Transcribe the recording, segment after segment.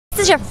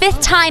is your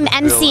 5th time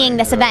emceeing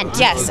this event.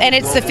 Yes, and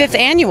it's the 5th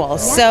annual,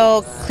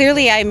 so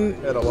clearly I'm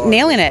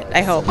nailing it,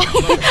 I hope.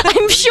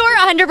 I'm sure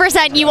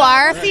 100% you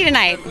are. We'll see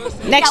tonight.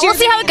 Next year, we'll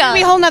see how it goes. There'll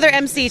be a whole nother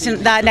MC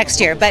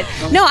next year, but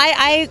no,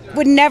 I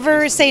would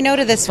never say no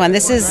to this one.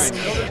 This is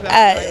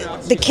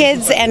the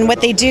kids and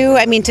what they do.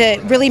 I mean, to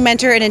really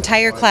mentor an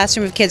entire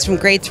classroom of kids from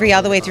grade 3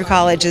 all the way through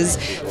college is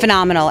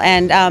phenomenal.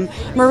 And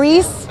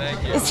Maurice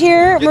is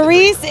here.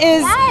 Maurice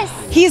is,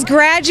 he's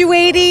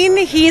graduating,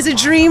 he's a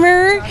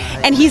dreamer,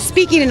 and he's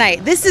speaking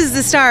tonight. This is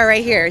the star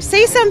right here.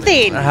 Say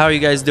something. How are you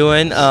guys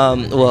doing?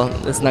 Well,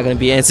 that's not going to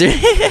be answered.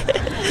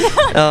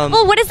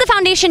 Well, what has the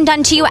foundation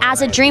done to you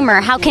as a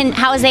dreamer? How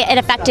has it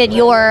affected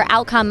your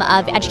outcome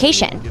of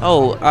education?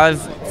 Oh, I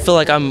feel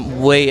like I'm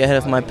way ahead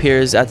of my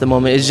peers at the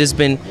moment. It's just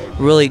been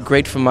really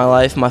great for my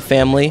life, my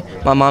family.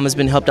 My mom has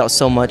been helped out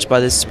so much by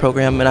this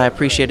program, and I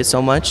appreciate it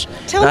so much.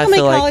 Tell them how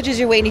many colleges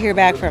you're waiting to hear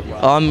back from.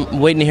 I'm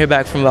waiting to hear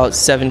back from about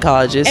 7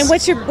 colleges. And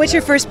what's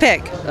your first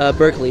pick?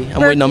 Berkeley.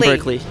 I'm waiting on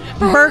Berkeley.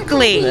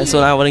 Berkeley. That's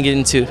what I want to get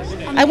into.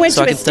 I went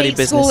to a state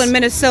school in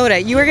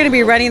Minnesota. You are going to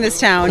be running this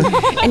town,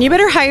 and you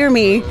better hire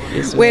me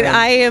when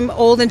I am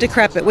old and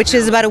decrepit, which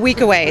is about a week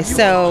away.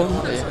 So,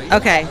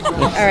 okay,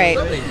 all right.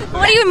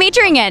 What are you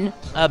majoring in?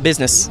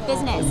 Business.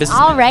 Business.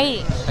 All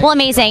right. Well,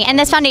 amazing. And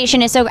this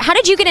foundation is so. How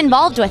did you get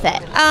involved with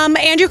it?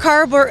 Andrew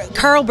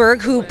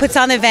Carlberg, who puts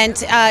on the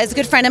event, is a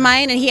good friend of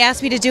mine, and he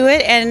asked me to do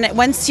it. And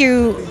once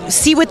you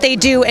see what they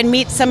do and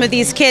meet some of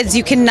these kids,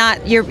 you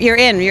cannot. You're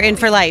in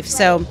for life.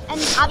 So.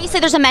 And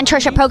obviously, there's a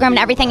mentorship program and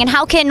everything. And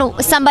how can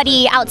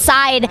somebody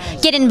outside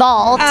get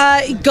involved?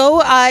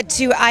 Go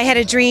to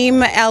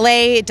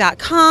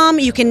IHadADreamLA.com.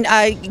 You can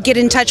get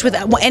in touch with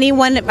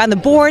anyone on the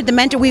board, the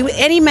mentor.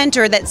 Any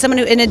mentor that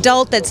an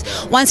adult that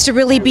wants to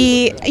really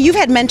be. You've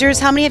had mentors.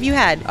 How many have you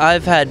had?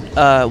 I've had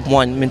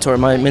one mentor.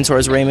 My mentor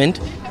is Raymond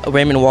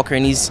Walker,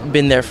 and he's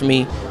been there for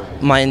me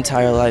my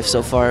entire life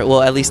so far.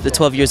 Well, at least the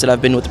 12 years that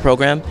I've been with the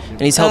program,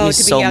 and he's helped me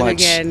so much.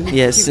 Again.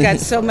 Yes, you've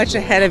got so much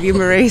ahead of you,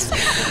 Maurice.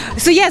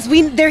 So yes,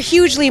 they're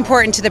hugely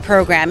important to the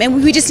program,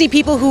 and we just need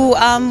people who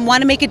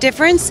want to make a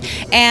difference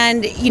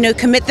and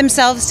commit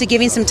themselves to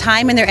giving some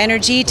time and their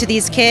energy to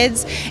these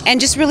kids, and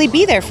just really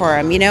be there for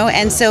them.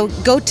 And so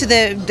go to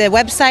the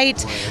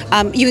website.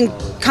 You can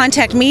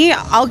contact me.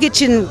 I'll get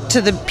you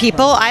to the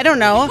people. I don't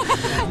know.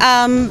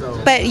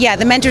 But yeah,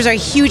 the mentors are a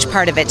huge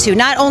part of it too.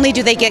 Not only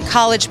do they get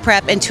college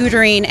prep and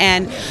tutoring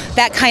and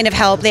that kind of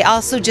help, they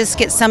also just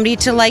get somebody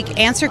to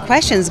answer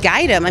questions,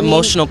 guide them.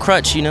 Emotional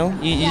crutch,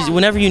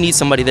 whenever you need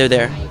somebody, they're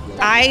there.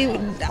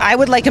 I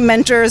would like a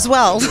mentor as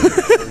well.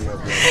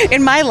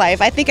 In my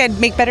life, I think I'd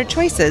make better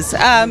choices.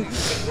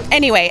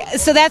 Anyway,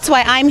 so that's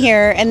why I'm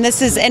here, and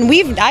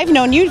I've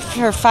known you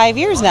for 5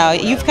 years now.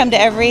 You've come to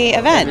every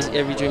event,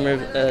 every dreamer,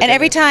 and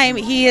every time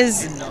he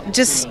is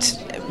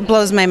just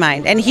blows my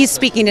mind. And he's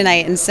speaking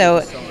tonight, and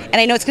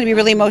I know it's going to be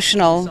really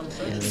emotional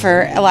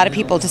for a lot of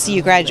people to see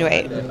you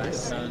graduate.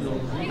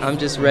 I'm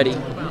just ready.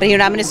 But you're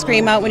not going to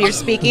scream out when you're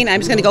speaking. I'm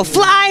just going to go,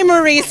 "Fly,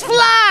 Maurice,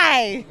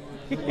 fly!"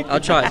 I'll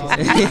try.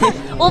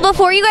 Well,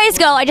 before you guys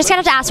go, I just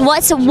have to ask,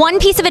 what's one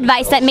piece of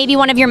advice that maybe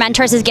one of your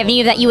mentors has given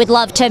you that you would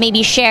love to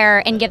maybe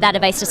share and give that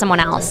advice to someone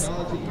else?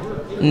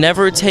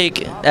 Never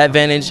take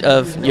advantage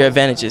of your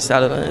advantages. I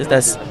don't know.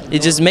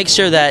 Just make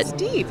sure that.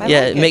 That's deep.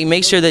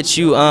 Make sure that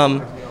you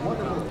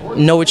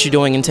know what you're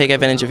doing and take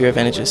advantage of your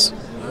advantages.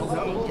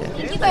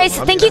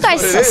 Thank you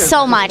guys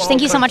so much.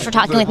 Thank you so much for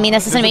talking with me.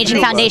 This is an amazing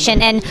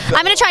foundation, and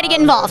I'm going to try to get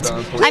involved.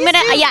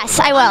 Yes,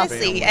 I will.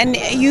 Honestly, and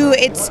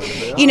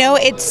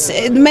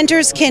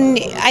mentors can.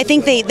 I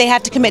think they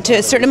have to commit to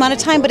a certain amount of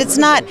time, but it's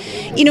not.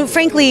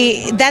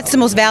 Frankly, that's the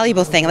most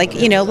valuable thing.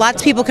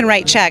 Lots of people can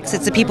write checks.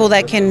 It's the people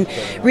that can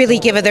really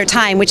give of their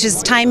time,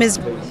 time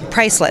is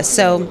priceless.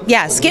 So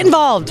yes, get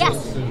involved. Yes,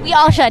 we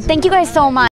all should. Thank you guys so much.